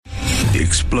The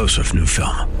explosive new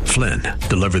film, Flynn,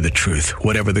 deliver the truth,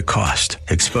 whatever the cost.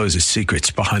 Exposes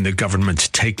secrets behind the government's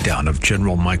takedown of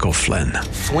General Michael Flynn.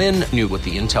 Flynn knew what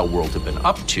the intel world had been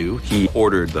up to. He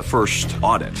ordered the first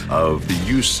audit of the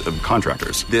use of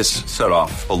contractors. This set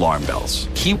off alarm bells.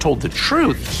 He told the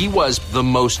truth. He was the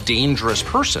most dangerous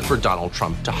person for Donald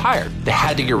Trump to hire. They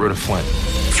had to get rid of Flynn.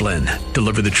 Flynn,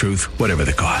 deliver the truth, whatever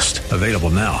the cost. Available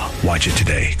now. Watch it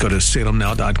today. Go to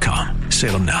salemnow.com.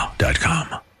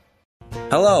 salemnow.com.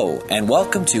 Hello, and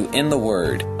welcome to In the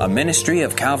Word, a ministry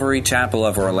of Calvary Chapel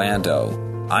of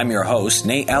Orlando. I'm your host,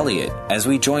 Nate Elliott, as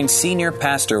we join Senior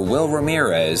Pastor Will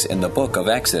Ramirez in the book of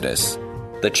Exodus.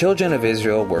 The children of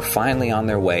Israel were finally on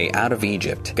their way out of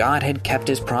Egypt. God had kept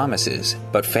his promises,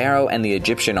 but Pharaoh and the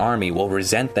Egyptian army will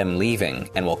resent them leaving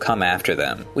and will come after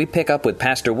them. We pick up with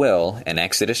Pastor Will in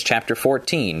Exodus chapter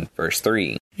 14, verse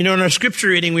 3. You know, in our scripture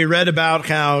reading, we read about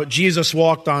how Jesus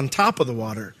walked on top of the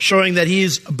water, showing that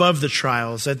he's above the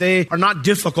trials, that they are not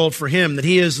difficult for him, that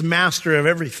he is the master of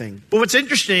everything. But what's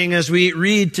interesting as we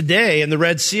read today in the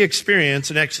Red Sea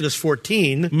experience in Exodus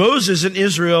 14, Moses and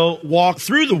Israel walk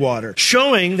through the water,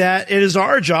 showing that it is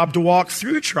our job to walk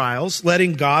through trials,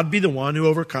 letting God be the one who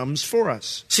overcomes for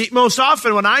us. See, most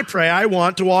often when I pray, I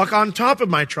want to walk on top of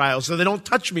my trials so they don't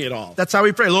touch me at all. That's how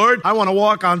we pray. Lord, I want to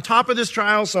walk on top of this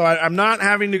trial so I'm not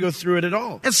having to go through it at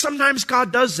all. And sometimes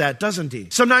God does that, doesn't he?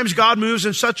 Sometimes God moves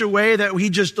in such a way that he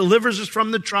just delivers us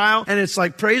from the trial, and it's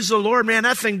like, praise the Lord, man,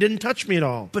 that thing didn't touch me at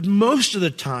all. But most of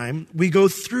the time, we go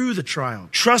through the trial,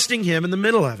 trusting him in the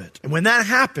middle of it. And when that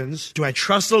happens, do I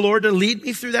trust the Lord to lead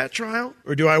me through that trial?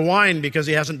 Or do I whine because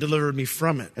he hasn't delivered me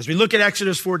from it? As we look at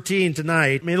Exodus 14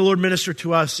 tonight, may the Lord minister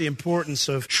to us the importance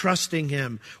of trusting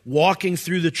him, walking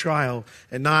through the trial,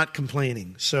 and not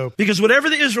complaining. So, because whatever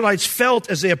the Israelites felt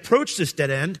as they approached this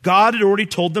dead end, God had already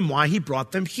told them why he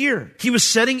brought them here. He was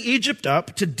setting Egypt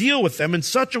up to deal with them in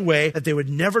such a way that they would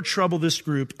never trouble this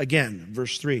group again.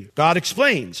 Verse 3. God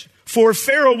explains, "For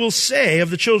Pharaoh will say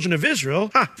of the children of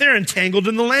Israel, they're entangled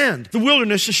in the land. The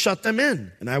wilderness has shut them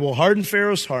in. And I will harden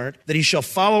Pharaoh's heart, that he shall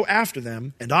follow after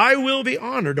them. And I will be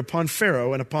honored upon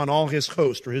Pharaoh and upon all his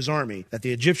host or his army, that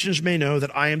the Egyptians may know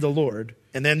that I am the Lord."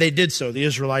 And then they did so. The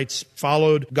Israelites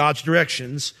followed God's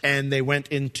directions, and they went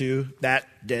into that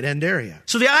dead-end area.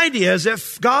 So the idea is that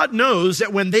God knows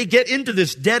that when they get into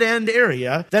this dead-end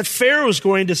area, that Pharaoh is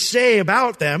going to say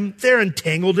about them, they're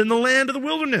entangled in the land of the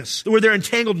wilderness. The word they're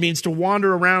entangled means to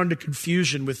wander around in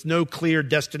confusion with no clear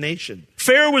destination.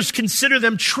 Pharaoh was consider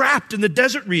them trapped in the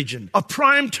desert region, a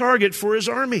prime target for his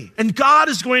army. And God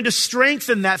is going to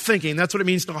strengthen that thinking. That's what it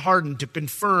means to harden, to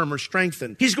confirm or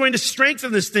strengthen. He's going to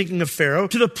strengthen this thinking of Pharaoh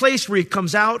to the place where he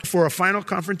comes out for a final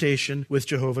confrontation with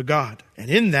Jehovah God. And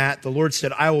in that, the Lord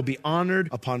said, "I will be honored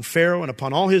upon Pharaoh and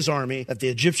upon all his army, that the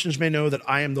Egyptians may know that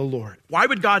I am the Lord." Why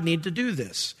would God need to do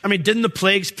this? I mean, didn't the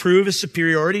plagues prove his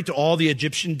superiority to all the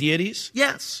Egyptian deities?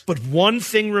 Yes. But one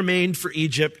thing remained for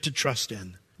Egypt to trust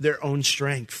in: their own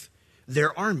strength,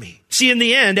 their army. See, in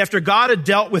the end, after God had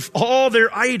dealt with all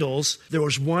their idols, there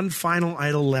was one final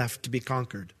idol left to be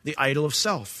conquered: the idol of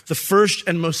self, the first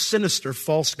and most sinister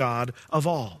false god of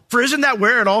all. For isn't that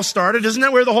where it all started? Isn't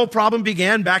that where the whole problem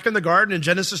began back in the garden in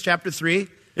Genesis chapter 3?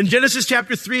 In Genesis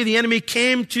chapter 3, the enemy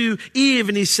came to Eve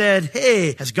and he said,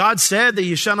 "Hey, has God said that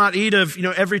you shall not eat of,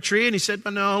 every tree?" And he said,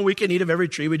 "But no, we can eat of every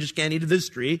tree. We just can't eat of this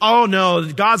tree." "Oh no,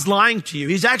 God's lying to you.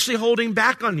 He's actually holding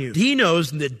back on you. He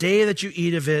knows in the day that you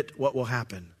eat of it, what will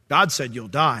happen. God said you'll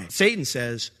die. Satan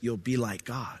says you'll be like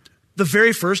God." The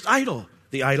very first idol.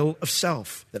 The idol of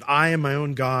self, that I am my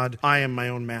own God, I am my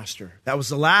own master. That was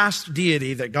the last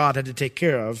deity that God had to take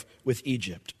care of with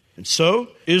Egypt. And so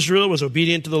Israel was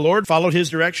obedient to the Lord, followed his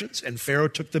directions, and Pharaoh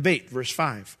took the bait. Verse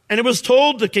 5. "And it was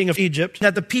told the king of Egypt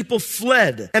that the people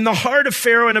fled, and the heart of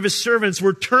Pharaoh and of his servants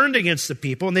were turned against the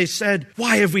people. And they said,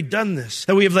 'Why have we done this,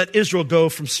 that we have let Israel go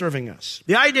from serving us?'"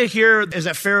 The idea here is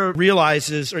that Pharaoh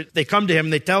realizes, or they come to him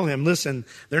and they tell him, listen,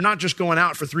 they're not just going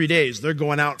out for 3 days, they're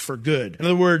going out for good. In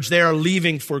other words, they are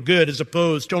leaving for good as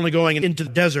opposed to only going into the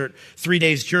desert 3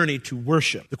 days' journey to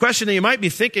worship. The question that you might be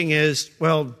thinking is,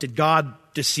 well, did God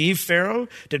deceive Pharaoh?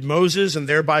 Did Moses and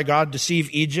thereby God deceive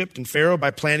Egypt and Pharaoh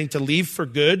by planning to leave for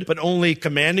good, but only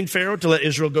commanding Pharaoh to let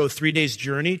Israel go 3 days'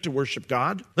 journey to worship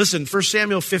God? Listen, 1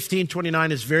 Samuel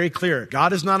 15:29 is very clear.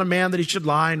 God is not a man that he should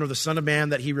lie, nor the son of man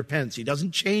that he repents. He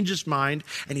doesn't change his mind,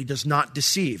 and he does not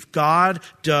deceive. God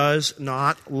does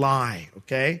not lie,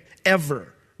 okay?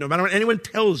 Ever. No matter what anyone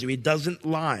tells you, he doesn't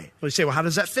lie. Well, you say, well, how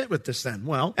does that fit with this then?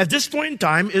 Well, at this point in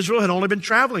time, Israel had only been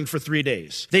traveling for 3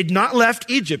 days. They'd not left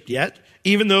Egypt yet,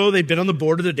 even though they'd been on the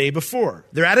border the day before.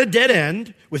 They're at a dead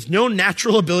end with no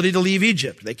natural ability to leave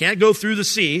Egypt. They can't go through the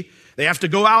sea. They have to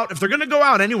go out. If they're going to go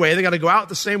out anyway, they got to go out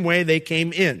the same way they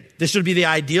came in. This would be the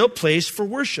ideal place for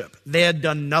worship. They had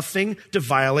done nothing to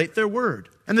violate their word.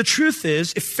 And the truth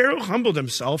is, if Pharaoh humbled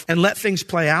himself and let things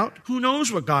play out, who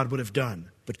knows what God would have done?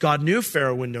 But God knew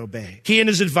Pharaoh wouldn't obey. He and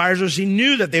his advisors, he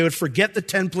knew that they would forget the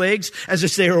 10 plagues as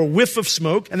if they were a whiff of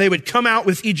smoke, and they would come out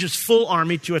with Egypt's full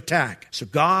army to attack. So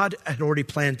God had already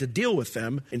planned to deal with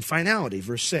them in finality.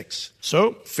 Verse 6.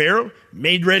 So Pharaoh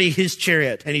made ready his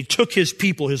chariot, and he took his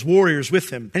people, his warriors, with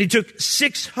him. And he took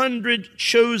 600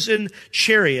 chosen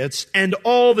chariots and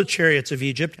all the chariots of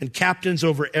Egypt and captains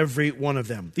over every one of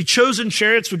them. The chosen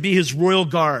chariots would be his royal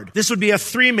guard. This would be a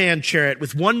 3-man chariot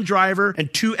with 1 driver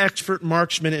and 2 expert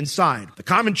marksmen inside. The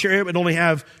common chariot would only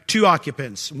have 2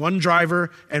 occupants, 1 driver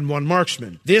and 1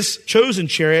 marksman. This chosen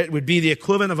chariot would be the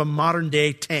equivalent of a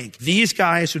modern-day tank. These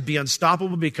guys would be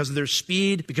unstoppable because of their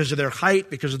speed, because of their height,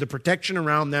 because of the protection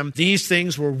around them. These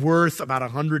things were worth about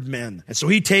 100 men. And so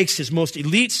he takes his most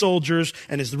elite soldiers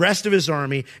and the rest of his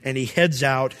army, and he heads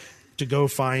out to go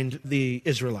find the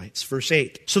Israelites. Verse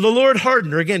 8. So the Lord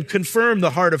hardened, or again, confirmed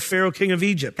the heart of Pharaoh, king of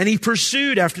Egypt. And he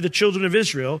pursued after the children of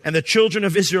Israel, and the children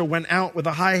of Israel went out with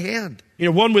a high hand.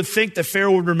 One would think that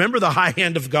Pharaoh would remember the high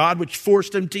hand of God, which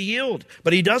forced him to yield,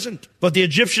 but he doesn't. But the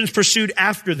Egyptians pursued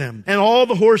after them, and all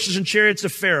the horses and chariots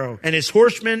of Pharaoh, and his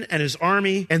horsemen and his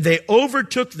army, and they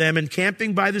overtook them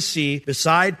encamping by the sea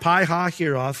beside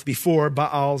Pi-hahiroth before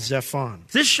Baal-zephon.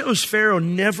 This shows Pharaoh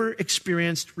never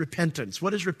experienced repentance.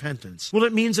 What is repentance? Well,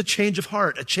 it means a change of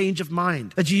heart, a change of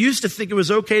mind. That you used to think it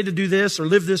was okay to do this or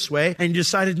live this way, and you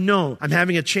decided, no, I'm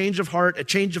having a change of heart, a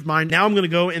change of mind. Now I'm going to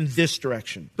go in this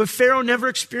direction. But Pharaoh never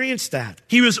experienced that.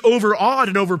 He was overawed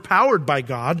and overpowered by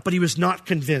God, but he was not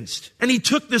convinced. And he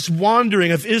took this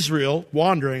wandering of Israel,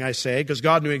 wandering I say, because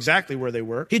God knew exactly where they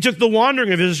were. He took the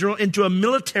wandering of Israel into a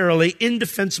militarily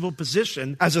indefensible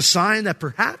position as a sign that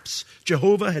perhaps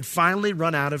Jehovah had finally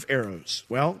run out of arrows.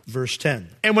 Well, verse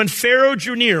 10. And when Pharaoh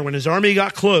drew near, when his army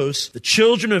got close, the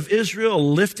children of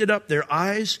Israel lifted up their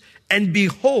eyes, and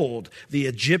behold, the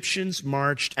Egyptians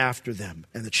marched after them.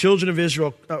 And the children of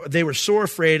Israel, they were sore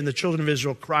afraid, and the children of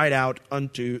Israel cried out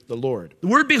unto the Lord. The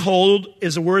word behold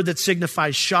is a word that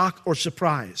signifies shock or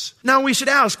surprise. Now we should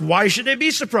ask, why should they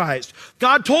be surprised?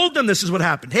 God told them this is what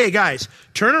happened. Hey guys,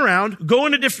 turn around, go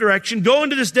in a different direction, go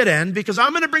into this dead end, because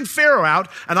I'm going to bring Pharaoh out,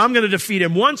 and I'm going to defeat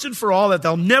him once and for all, that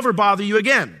they'll never bother you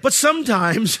again. But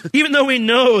sometimes, even though we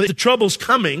know that the trouble's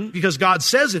coming, because God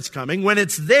says it's coming, when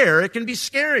it's there, it can be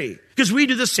scary. Because we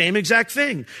do the same exact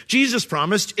thing. Jesus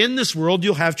promised, in this world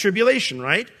you'll have tribulation,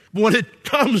 right? But when it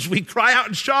comes, we cry out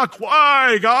in shock.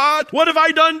 Why, God? What have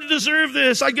I done to deserve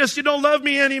this? I guess you don't love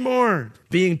me anymore.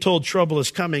 Being told trouble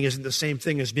is coming isn't the same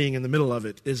thing as being in the middle of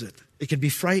it, is it? It can be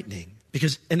frightening.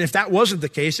 And if that wasn't the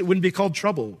case, it wouldn't be called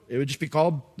trouble. It would just be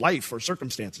called life or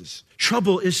circumstances.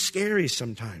 Trouble is scary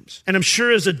sometimes. And I'm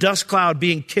sure as a dust cloud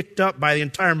being kicked up by the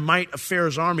entire might of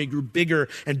Pharaoh's army grew bigger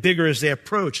and bigger as they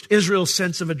approached, Israel's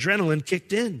sense of adrenaline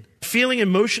kicked in. Feeling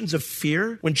emotions of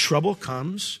fear when trouble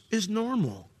comes is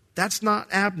normal. That's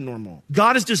not abnormal.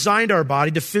 God has designed our body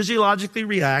to physiologically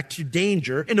react to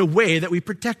danger in a way that we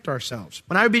protect ourselves.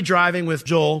 When I would be driving with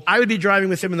Joel, I would be driving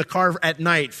with him in the car at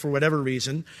night for whatever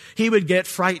reason. He would get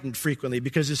frightened frequently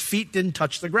because his feet didn't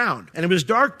touch the ground. And it was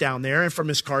dark down there and from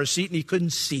his car seat and he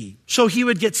couldn't see. So he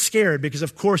would get scared because,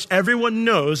 of course, everyone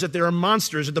knows that there are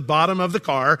monsters at the bottom of the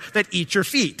car that eat your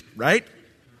feet, right?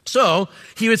 So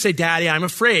he would say, Daddy, I'm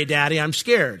afraid. Daddy, I'm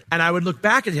scared. And I would look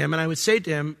back at him and I would say to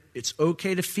him, it's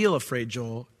okay to feel afraid,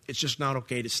 Joel. It's just not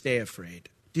okay to stay afraid.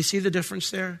 Do you see the difference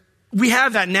there? We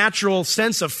have that natural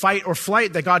sense of fight or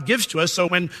flight that God gives to us. So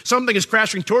when something is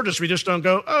crashing toward us, we just don't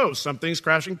go, oh, something's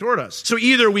crashing toward us. So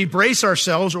either we brace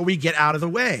ourselves or we get out of the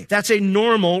way. That's a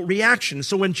normal reaction.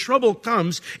 So when trouble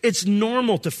comes, it's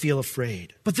normal to feel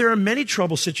afraid. But there are many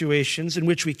trouble situations in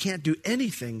which we can't do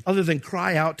anything other than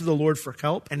cry out to the Lord for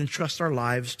help and entrust our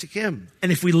lives to Him.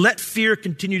 And if we let fear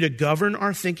continue to govern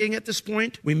our thinking at this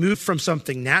point, we move from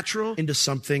something natural into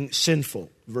something sinful.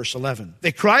 Verse 11.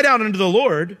 They cried out unto the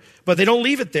Lord, but they don't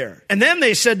leave it there. And then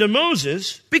they said to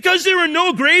Moses, because there were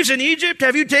no graves in Egypt,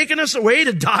 have you taken us away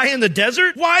to die in the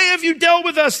desert? Why have you dealt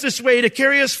with us this way to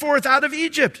carry us forth out of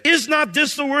Egypt? Is not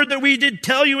this the word that we did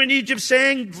tell you in Egypt,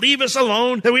 saying, leave us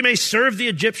alone, that we may serve the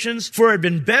Egyptians? For it had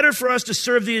been better for us to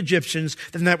serve the Egyptians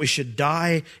than that we should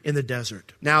die in the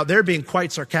desert. Now, they're being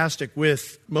quite sarcastic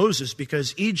with Moses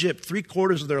because Egypt,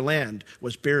 3/4 of their land,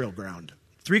 was burial ground.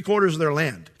 3/4 of their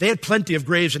land. They had plenty of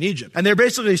graves in Egypt. And they're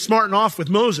basically smarting off with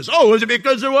Moses. Oh, is it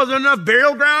because there wasn't enough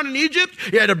burial ground in Egypt?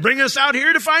 You had to bring us out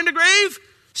here to find a grave?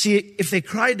 See, if they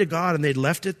cried to God and they'd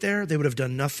left it there, they would have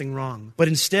done nothing wrong. But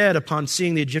instead, upon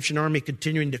seeing the Egyptian army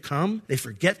continuing to come, they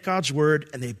forget God's word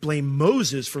and they blame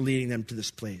Moses for leading them to this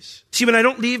place. See, when I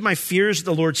don't leave my fears at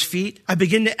the Lord's feet, I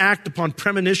begin to act upon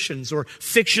premonitions or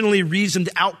fictionally reasoned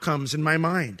outcomes in my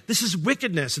mind. This is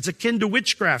wickedness. It's akin to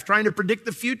witchcraft, trying to predict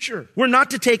the future. We're not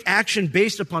to take action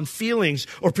based upon feelings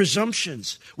or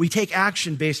presumptions. We take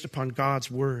action based upon God's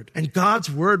word. And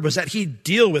God's word was that he'd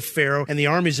deal with Pharaoh and the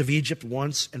armies of Egypt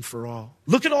once and for all.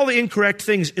 Look at all the incorrect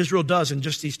things Israel does in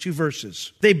just these 2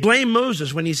 verses. They blame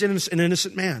Moses when he's an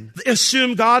innocent man. They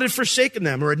assume God had forsaken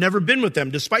them or had never been with them,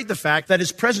 despite the fact that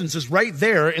his presence is right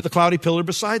there in the cloudy pillar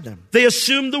beside them. They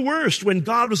assumed the worst when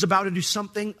God was about to do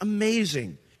something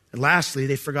amazing. And lastly,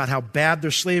 they forgot how bad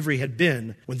their slavery had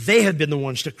been when they had been the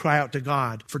ones to cry out to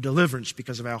God for deliverance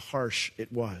because of how harsh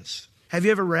it was. Have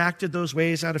you ever reacted those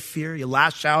ways out of fear? You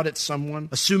lash out at someone,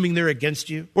 assuming they're against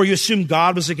you, or you assume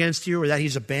God was against you or that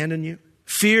he's abandoned you.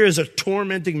 Fear is a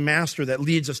tormenting master that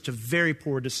leads us to very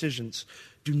poor decisions.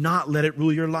 Do not let it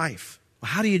rule your life.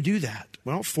 Well, how do you do that?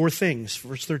 Well, 4 things,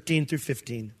 verse 13 through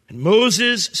 15. And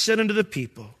Moses said unto the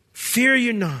people, fear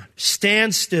you not,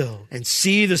 stand still and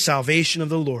see the salvation of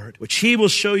the Lord, which he will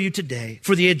show you today.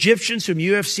 For the Egyptians whom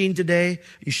you have seen today,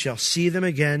 you shall see them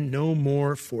again no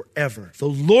more forever. The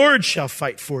Lord shall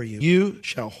fight for you. You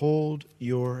shall hold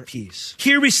your peace.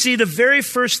 Here we see the very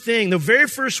first thing, the very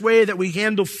first way that we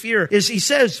handle fear is he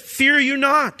says, fear you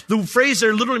not. The phrase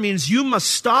there literally means you must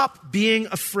stop being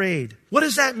afraid. What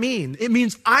does that mean? It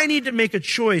means I need to make a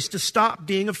choice to stop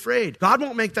being afraid. God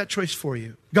won't make that choice for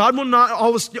you. God will not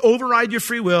always override your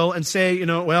free will and say,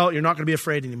 well, you're not going to be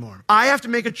afraid anymore. I have to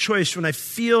make a choice when I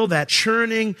feel that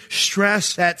churning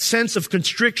stress, that sense of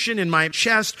constriction in my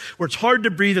chest where it's hard to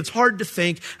breathe, it's hard to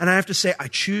think, and I have to say, I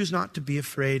choose not to be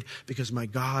afraid because my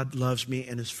God loves me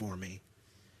and is for me.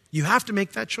 You have to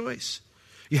make that choice.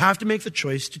 You have to make the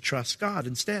choice to trust God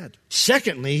instead.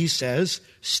 Secondly, he says,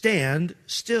 stand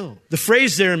still. The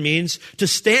phrase there means to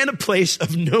stay in a place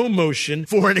of no motion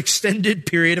for an extended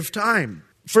period of time.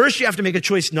 First, you have to make a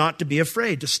choice not to be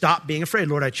afraid, to stop being afraid.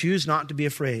 Lord, I choose not to be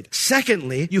afraid.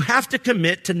 Secondly, you have to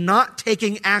commit to not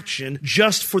taking action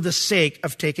just for the sake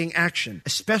of taking action,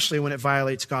 especially when it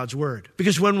violates God's word.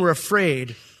 Because when we're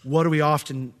afraid, what do we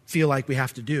often feel like we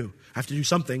have to do? I have to do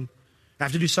something. I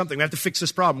have to do something. We have to fix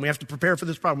this problem. We have to prepare for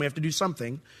this problem. We have to do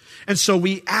something. And so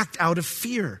we act out of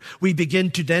fear. We begin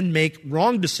to then make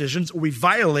wrong decisions, or we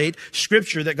violate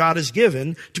scripture that God has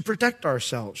given to protect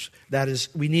ourselves. That is,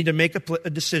 we need to make a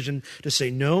decision to say,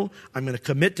 no, I'm going to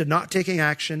commit to not taking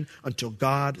action until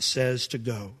God says to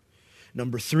go.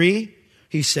 Number 3,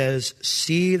 he says,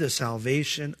 see the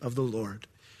salvation of the Lord.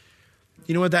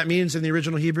 You know what that means in the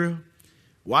original Hebrew?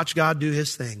 Watch God do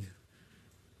his thing.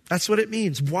 That's what it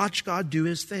means. Watch God do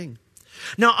his thing.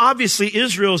 Now, obviously,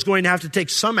 Israel is going to have to take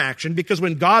some action because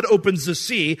when God opens the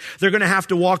sea, they're going to have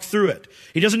to walk through it.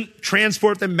 He doesn't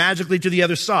transport them magically to the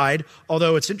other side,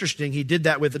 although it's interesting, he did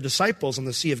that with the disciples on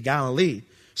the Sea of Galilee.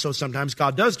 So sometimes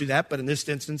God does do that, but in this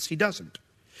instance, he doesn't.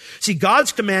 See,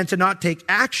 God's command to not take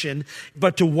action,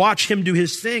 but to watch him do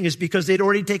his thing is because they'd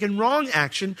already taken wrong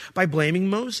action by blaming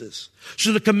Moses.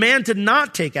 So the command to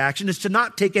not take action is to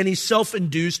not take any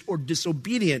self-induced or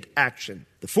disobedient action.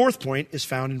 The 4th point is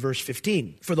found in verse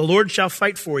 15. For the Lord shall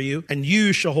fight for you, and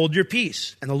you shall hold your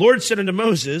peace. And the Lord said unto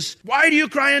Moses, why do you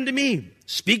cry unto me?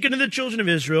 Speak unto the children of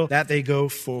Israel that they go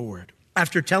forward.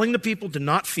 After telling the people to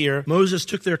not fear, Moses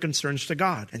took their concerns to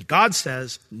God. And God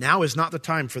says, now is not the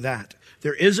time for that.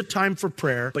 There is a time for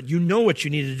prayer, but you know what you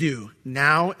need to do.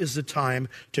 Now is the time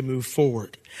to move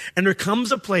forward. And there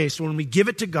comes a place when we give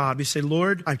it to God, we say,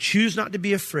 Lord, I choose not to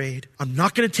be afraid. I'm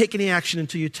not going to take any action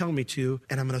until you tell me to,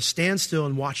 and I'm going to stand still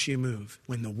and watch you move.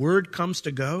 When the word comes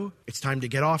to go, it's time to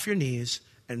get off your knees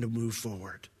and to move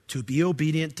forward, to be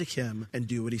obedient to him and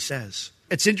do what he says.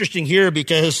 It's interesting here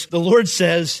because the Lord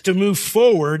says to move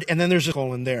forward, and then there's a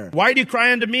colon there. Why do you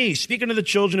cry unto me? Speak unto the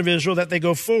children of Israel that they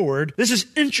go forward. This is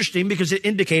interesting because it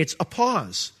indicates a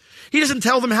pause. He doesn't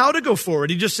tell them how to go forward.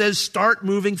 He just says, start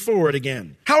moving forward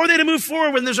again. How are they to move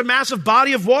forward when there's a massive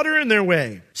body of water in their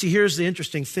way? See, here's the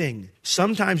interesting thing.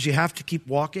 Sometimes you have to keep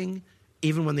walking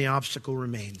even when the obstacle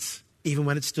remains, even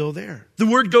when it's still there. The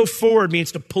word go forward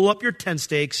means to pull up your tent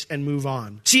stakes and move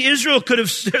on. See, Israel could have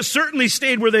certainly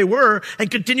stayed where they were and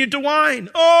continued to whine.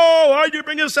 Oh, why'd you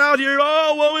bring us out here?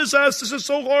 Oh, woe is us. This is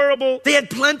so horrible. They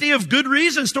had plenty of good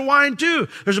reasons to whine too.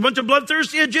 There's a bunch of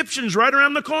bloodthirsty Egyptians right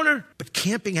around the corner. But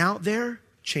camping out there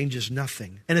changes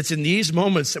nothing. And it's in these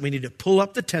moments that we need to pull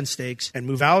up the tent stakes and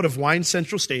move out of Wine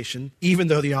Central Station, even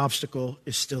though the obstacle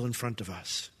is still in front of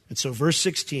us. And so verse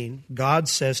 16, God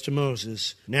says to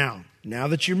Moses, now Now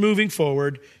that you're moving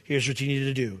forward, here's what you need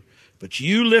to do. But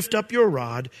you lift up your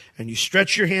rod and you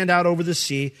stretch your hand out over the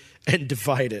sea and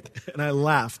divide it. And I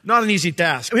laughed. Not an easy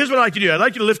task. Here's what I'd like you to do. I'd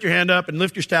like you to lift your hand up and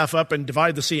lift your staff up and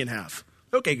divide the sea in half.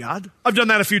 Okay, God. I've done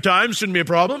that a few times. Shouldn't be a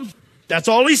problem. That's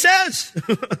all he says.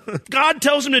 God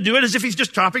tells him to do it as if he's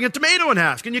just chopping a tomato in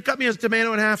half. Can you cut me a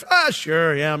tomato in half?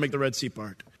 Sure. Yeah, I'll make the Red Sea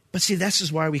part. But see, this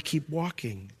is why we keep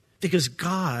walking. Because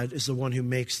God is the one who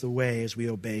makes the way as we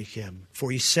obey him.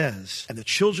 For he says, and the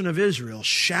children of Israel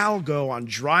shall go on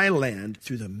dry land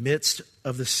through the midst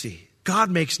of the sea.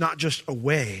 God makes not just a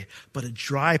way, but a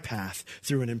dry path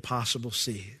through an impossible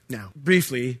sea. Now,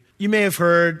 briefly, you may have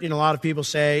heard, a lot of people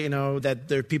say, that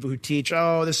there are people who teach,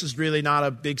 this is really not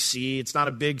a big sea. It's not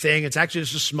a big thing. It's actually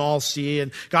just a small sea.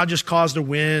 And God just caused a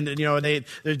wind. And,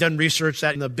 they've done research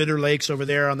that in the Bitter Lakes over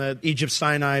there on the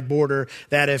Egypt-Sinai border,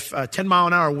 that if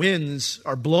 10-mile-an-hour winds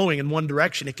are blowing in one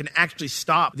direction, it can actually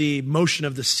stop the motion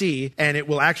of the sea, and it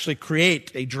will actually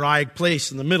create a dry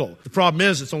place in the middle. The problem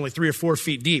is it's only 3 or 4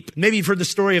 feet deep. Maybe you've heard the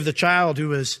story of the child who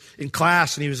was in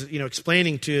class, and he was,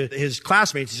 explaining to his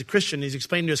classmates. He's a Christian. He's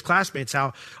explaining to his classmates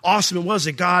how awesome it was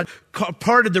that God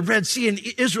parted the Red Sea and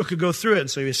Israel could go through it. And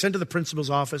so he was sent to the principal's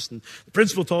office, and the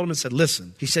principal told him and said,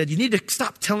 listen, he said, you need to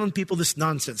stop telling people this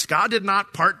nonsense. God did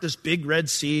not part this big Red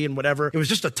Sea and whatever. It was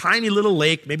just a tiny little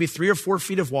lake, maybe 3 or 4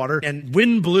 feet of water, and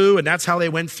wind blew, and that's how they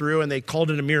went through, and they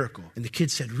called it a miracle. And the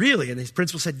kid said, really? And his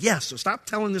principal said, yes, so stop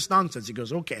telling this nonsense. He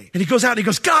goes, okay. And he goes out and he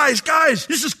goes, guys,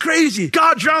 this is crazy.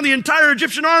 God drowned the entire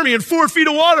Egyptian army in 4 feet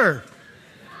of water.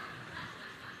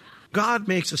 God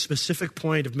makes a specific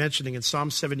point of mentioning in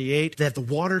Psalm 78 that the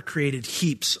water created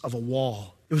heaps of a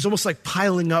wall. It was almost like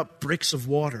piling up bricks of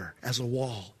water as a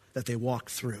wall that they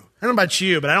walked through. I don't know about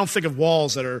you, but I don't think of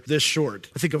walls that are this short.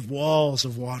 I think of walls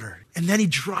of water. And then he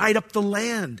dried up the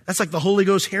land. That's like the Holy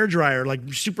Ghost hairdryer,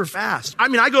 like super fast.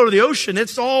 I go to the ocean,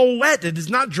 it's all wet. It is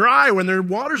not dry when there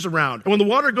water's around. And when the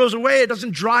water goes away, it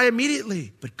doesn't dry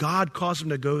immediately. But God caused him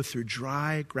to go through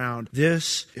dry ground.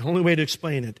 This, the only way to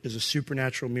explain it, is a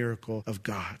supernatural miracle of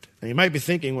God. Now you might be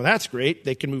thinking, well, that's great.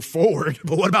 They can move forward.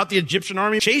 But what about the Egyptian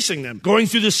army chasing them? Going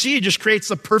through the sea just creates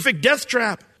the perfect death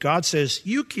trap. God says,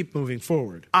 you keep moving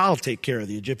forward. I'll take care of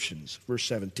the Egyptians. Verse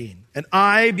 17.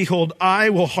 And behold, I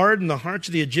will harden the hearts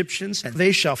of the Egyptians, and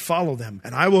they shall follow them.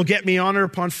 And I will get me honor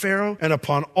upon Pharaoh and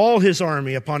upon all his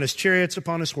army, upon his chariots,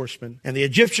 upon his horsemen. And the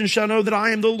Egyptians shall know that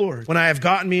I am the Lord, when I have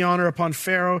gotten me honor upon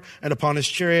Pharaoh and upon his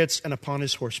chariots and upon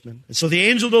his horsemen. And so the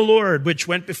angel of the Lord, which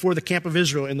went before the camp of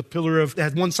Israel in the pillar of,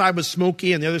 that one side was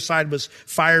smoky and the other side was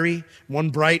fiery, one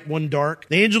bright, one dark.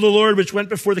 The angel of the Lord, which went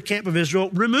before the camp of Israel,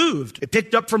 removed. It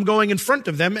picked up from going in front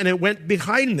of them, and it went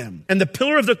behind them. And the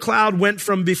pillar of the cloud went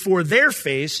from before their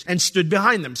face and stood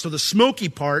behind them. So the smoky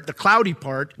part, the cloudy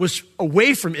part, was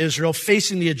away from Israel,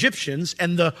 facing the Egyptians,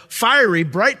 and the fiery,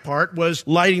 bright part was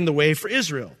lighting the way for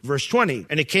Israel. Verse 20,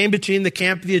 and it came between the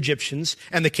camp of the Egyptians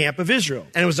and the camp of Israel.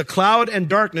 And it was a cloud and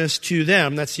darkness to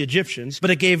them, that's the Egyptians, but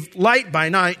it gave light by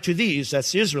night to these,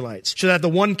 that's the Israelites, so that the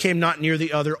one came not near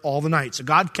the other all the night. So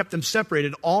God kept them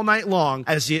separated all night long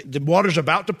as the water's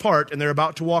about to part and they're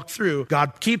about to walk through.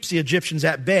 God keeps the Egyptians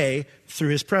at bay through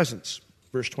his presence.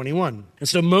 Verse 21. And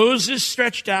so Moses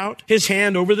stretched out his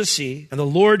hand over the sea, and the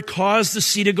Lord caused the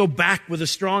sea to go back with a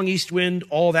strong east wind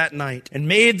all that night, and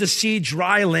made the sea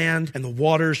dry land, and the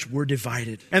waters were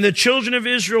divided. And the children of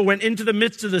Israel went into the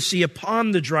midst of the sea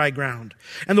upon the dry ground,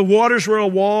 and the waters were a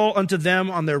wall unto them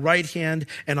on their right hand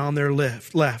and on their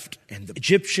left. And the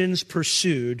Egyptians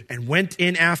pursued and went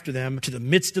in after them to the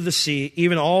midst of the sea,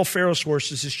 even all Pharaoh's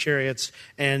horses, his chariots,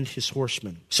 and his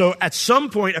horsemen. So at some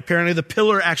point, apparently, the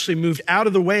pillar actually moved out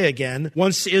of the way again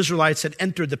once the Israelites had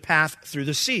entered the path through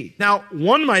the sea. Now,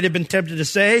 one might have been tempted to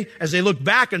say, as they looked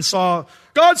back and saw,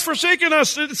 God's forsaken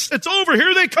us, it's over,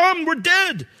 here they come, we're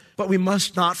dead. But we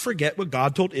must not forget what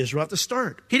God told Israel at the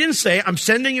start. He didn't say, I'm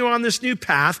sending you on this new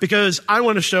path because I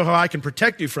want to show how I can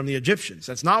protect you from the Egyptians.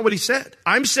 That's not what he said.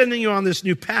 I'm sending you on this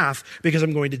new path because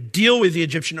I'm going to deal with the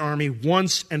Egyptian army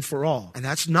once and for all. And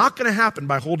that's not going to happen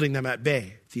by holding them at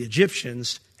bay. The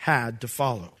Egyptians had to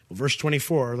follow. Well, verse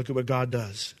 24, look at what God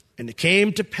does. And it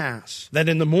came to pass that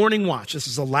in the morning watch, this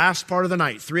is the last part of the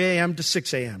night, 3 a.m. to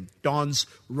 6 a.m., dawn's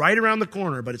right around the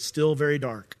corner, but it's still very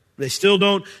dark. They still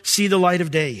don't see the light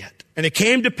of day yet. And it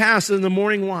came to pass in the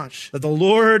morning watch that the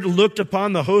Lord looked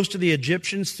upon the host of the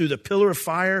Egyptians through the pillar of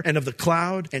fire and of the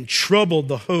cloud and troubled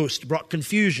the host, brought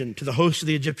confusion to the host of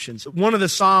the Egyptians. One of the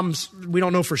Psalms, we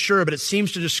don't know for sure, but it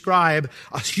seems to describe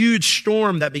a huge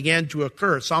storm that began to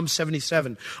occur. Psalm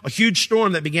 77, a huge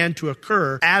storm that began to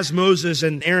occur as Moses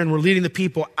and Aaron were leading the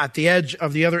people at the edge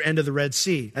of the other end of the Red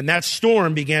Sea. And that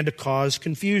storm began to cause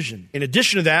confusion. In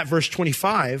addition to that, verse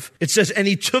 25, it says, and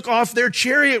he took off their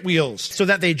chariot wheels so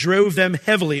that they drove them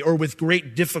heavily or with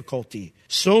great difficulty.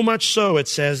 So much so, it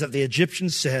says, that the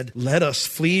Egyptians said, "Let us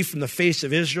flee from the face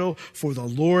of Israel, for the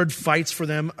Lord fights for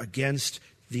them against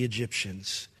the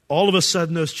Egyptians." All of a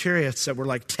sudden, those chariots that were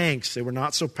like tanks, they were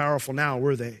not so powerful now,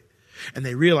 were they? And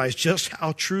they realized just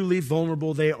how truly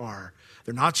vulnerable they are.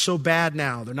 They're not so bad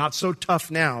now. They're not so tough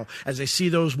now as they see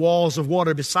those walls of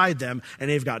water beside them, and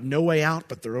they've got no way out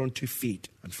but their own 2 feet.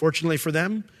 Unfortunately for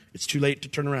them, it's too late to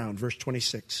turn around. Verse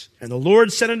 26. And the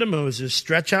Lord said unto Moses,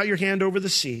 "Stretch out your hand over the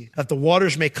sea, that the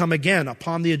waters may come again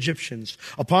upon the Egyptians,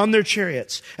 upon their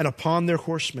chariots, and upon their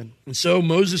horsemen." And so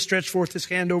Moses stretched forth his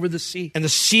hand over the sea, and the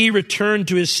sea returned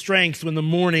to his strength when the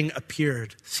morning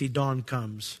appeared. See, dawn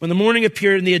comes. When the morning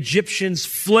appeared, and the Egyptians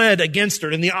fled against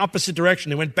her in the opposite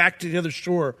direction. They went back to the other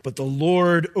shore, but the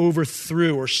Lord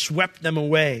overthrew or swept them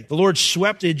away. The Lord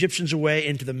swept the Egyptians away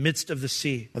into the midst of the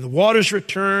sea. And the waters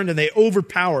returned, and they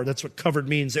overpowered. That's what covered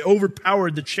means. They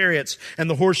overpowered the chariots and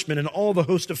the horsemen and all the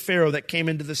host of Pharaoh that came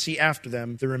into the sea after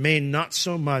them. There remained not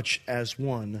so much as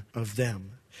one of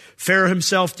them. Pharaoh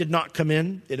himself did not come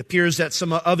in. It appears that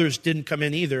some others didn't come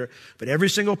in either. But every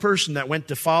single person that went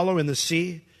to follow in the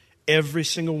sea, every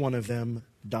single one of them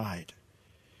died.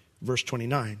 Verse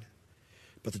 29.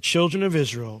 But the children of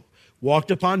Israel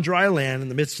walked upon dry land in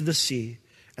the midst of the sea,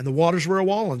 and the waters were a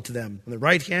wall unto them on their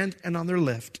right hand and on their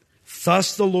left.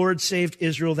 Thus the Lord saved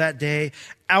Israel that day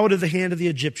out of the hand of the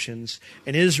Egyptians,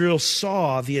 and Israel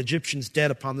saw the Egyptians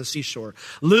dead upon the seashore.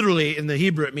 Literally, in the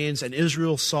Hebrew, it means, and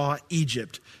Israel saw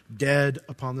Egypt dead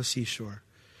upon the seashore.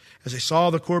 As they saw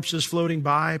the corpses floating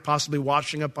by, possibly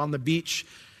washing up on the beach,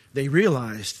 they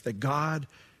realized that God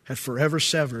had forever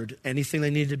severed anything they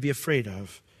needed to be afraid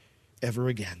of ever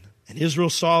again. And Israel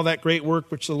saw that great work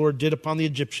which the Lord did upon the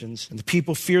Egyptians. And the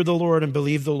people feared the Lord and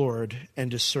believed the Lord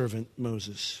and his servant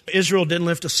Moses. Israel didn't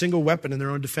lift a single weapon in their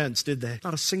own defense, did they?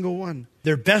 Not a single one.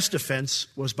 Their best defense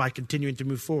was by continuing to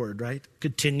move forward, right?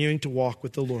 Continuing to walk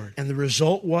with the Lord. And the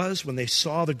result was, when they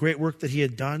saw the great work that he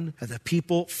had done, that the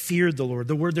people feared the Lord.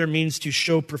 The word there means to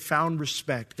show profound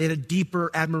respect. They had a deeper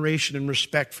admiration and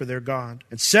respect for their God.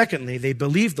 And secondly, they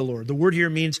believed the Lord. The word here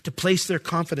means to place their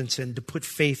confidence in, to put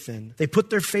faith in. They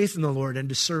put their faith in the Lord and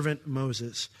to servant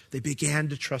Moses. They began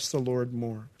to trust the Lord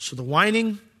more. So the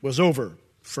whining was over.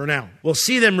 For now. We'll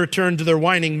see them return to their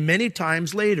whining many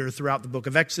times later throughout the book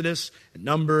of Exodus and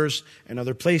Numbers and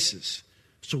other places.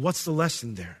 So what's the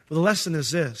lesson there? Well, the lesson is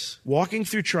this. Walking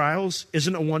through trials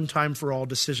isn't a one-time for all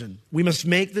decision. We must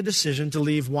make the decision to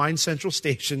leave Wine Central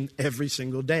Station every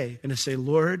single day and to say,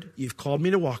 Lord, you've called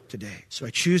me to walk today. So I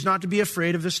choose not to be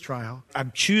afraid of this trial.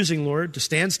 I'm choosing, Lord, to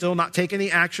stand still, not take any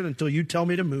action until you tell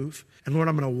me to move. And Lord,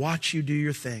 I'm going to watch you do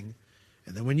your thing.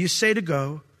 And then when you say to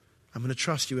go, I'm going to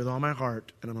trust you with all my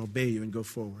heart, and I'm going to obey you and go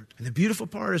forward. And the beautiful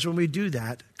part is when we do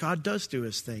that, God does do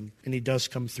his thing, and he does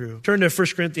come through. Turn to 1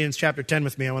 Corinthians chapter 10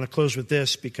 with me. I want to close with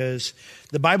this because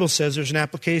the Bible says there's an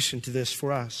application to this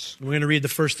for us. We're going to read the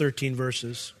first 13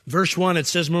 verses. Verse 1, it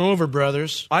says, Moreover,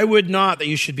 brothers, I would not that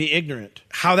you should be ignorant,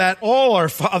 how that all our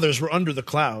fathers were under the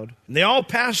cloud, and they all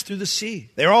passed through the sea.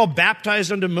 They are all baptized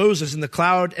unto Moses in the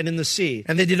cloud and in the sea,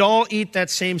 and they did all eat that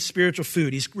same spiritual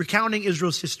food. He's recounting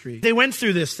Israel's history. They went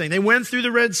through this thing. They went through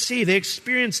the Red Sea. They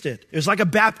experienced it. It was like a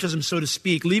baptism, so to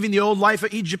speak, leaving the old life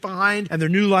of Egypt behind, and their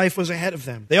new life was ahead of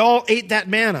them. They all ate that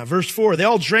manna. Verse 4, they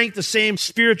all drank the same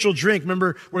spiritual drink.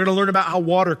 Remember, we're going to learn about how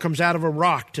water comes out of a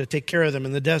rock to take care of them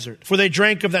in the desert. For they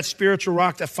drank of that spiritual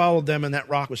rock that followed them, and that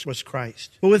rock was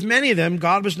Christ. But with many of them,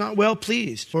 God was not well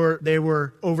pleased, for they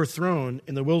were overthrown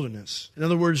in the wilderness. In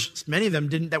other words, many of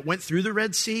them that went through the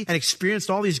Red Sea and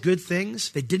experienced all these good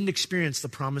things, they didn't experience the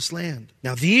promised land.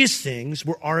 Now, these things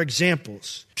were our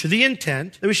examples, to the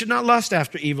intent that we should not lust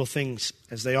after evil things,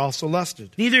 as they also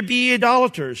lusted. Neither be ye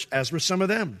idolaters, as were some of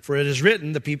them. For it is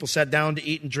written, the people sat down to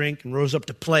eat and drink and rose up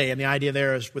to play. And the idea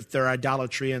there is with their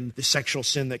idolatry and the sexual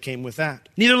sin that came with that.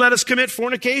 Neither let us commit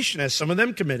fornication, as some of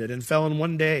them committed, and fell in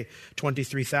one day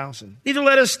 23,000. Neither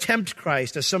let us tempt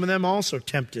Christ, as some of them also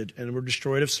tempted, and were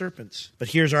destroyed of serpents. But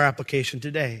here's our application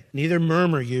today. Neither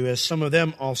murmur you, as some of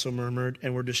them also murmured,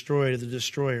 and were destroyed of the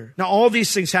destroyer. Now all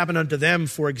these things happen unto them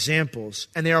for examples,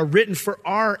 and they are written for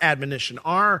our admonition,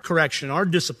 our correction, our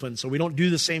discipline, so we don't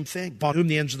do the same thing, upon whom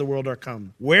the ends of the world are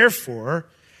come. Wherefore,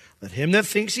 let him that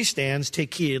thinks he stands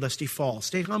take heed lest he fall.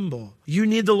 Stay humble. You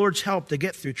need the Lord's help to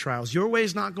get through trials. Your way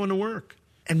is not going to work.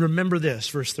 And remember this,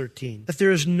 verse 13, that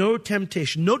there is no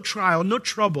temptation, no trial, no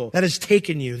trouble that has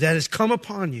taken you, that has come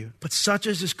upon you, but such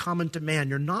as is common to man.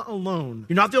 You're not alone.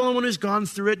 You're not the only one who's gone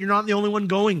through it. You're not the only one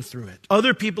going through it.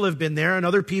 Other people have been there, and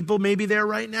other people may be there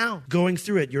right now going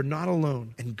through it. You're not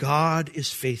alone. And God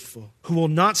is faithful, who will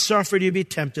not suffer you to be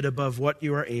tempted above what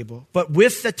you are able. But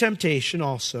with the temptation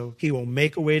also, he will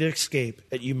make a way to escape,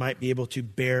 that you might be able to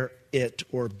bear it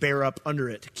or bear up under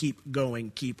it. Keep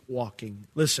going, keep walking.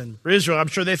 Listen, for Israel, I'm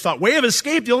sure they thought, way of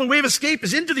escape, the only way of escape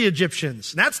is into the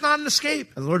Egyptians. And that's not an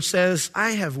escape. And the Lord says,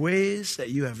 I have ways that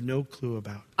you have no clue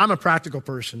about. I'm a practical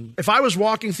person. If I was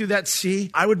walking through that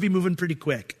sea, I would be moving pretty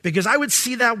quick because I would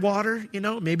see that water,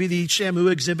 maybe the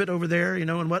Shamu exhibit over there,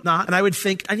 and whatnot. And I would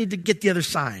think, I need to get the other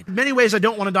side. In many ways, I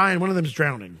don't want to die, and one of them is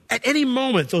drowning. At any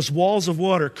moment, those walls of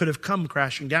water could have come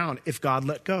crashing down if God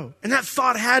let go. And that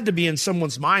thought had to be in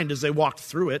someone's mind as they walked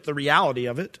through it, the reality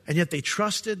of it. And yet they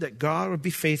trusted that God would be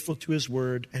faithful to his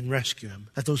word and rescue him.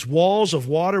 That those walls of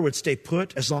water would stay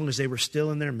put as long as they were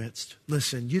still in their midst.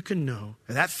 Listen, you can know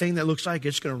that thing that looks like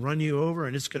it's going to run you over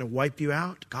and it's going to wipe you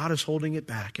out, God is holding it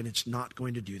back, and it's not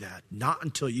going to do that. Not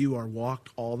until you are walked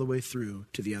all the way through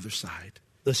to the other side.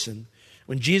 Listen,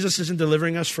 when Jesus isn't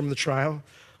delivering us from the trial,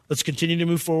 let's continue to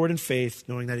move forward in faith,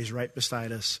 knowing that he's right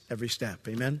beside us every step.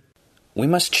 Amen? We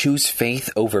must choose faith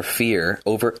over fear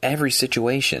over every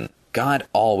situation. God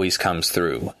always comes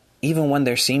through, even when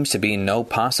there seems to be no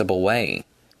possible way.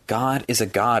 God is a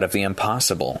God of the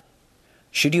impossible.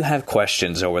 Should you have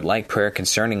questions or would like prayer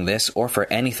concerning this or for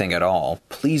anything at all,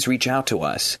 please reach out to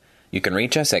us. You can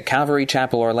reach us at Calvary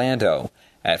Chapel Orlando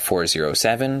at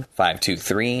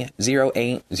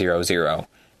 407-523-0800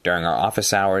 during our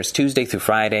office hours Tuesday through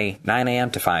Friday, 9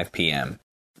 a.m. to 5 p.m.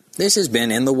 This has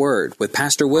been In the Word with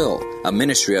Pastor Will, a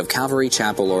ministry of Calvary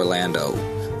Chapel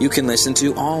Orlando. You can listen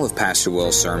to all of Pastor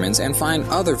Will's sermons and find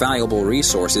other valuable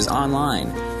resources online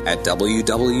at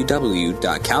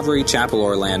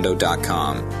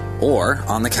www.calvarychapelorlando.com or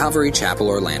on the Calvary Chapel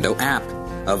Orlando app,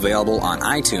 available on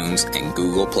iTunes and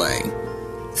Google Play.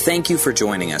 Thank you for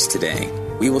joining us today.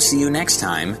 We will see you next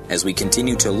time as we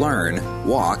continue to learn,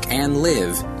 walk, and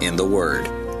live in the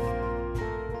Word.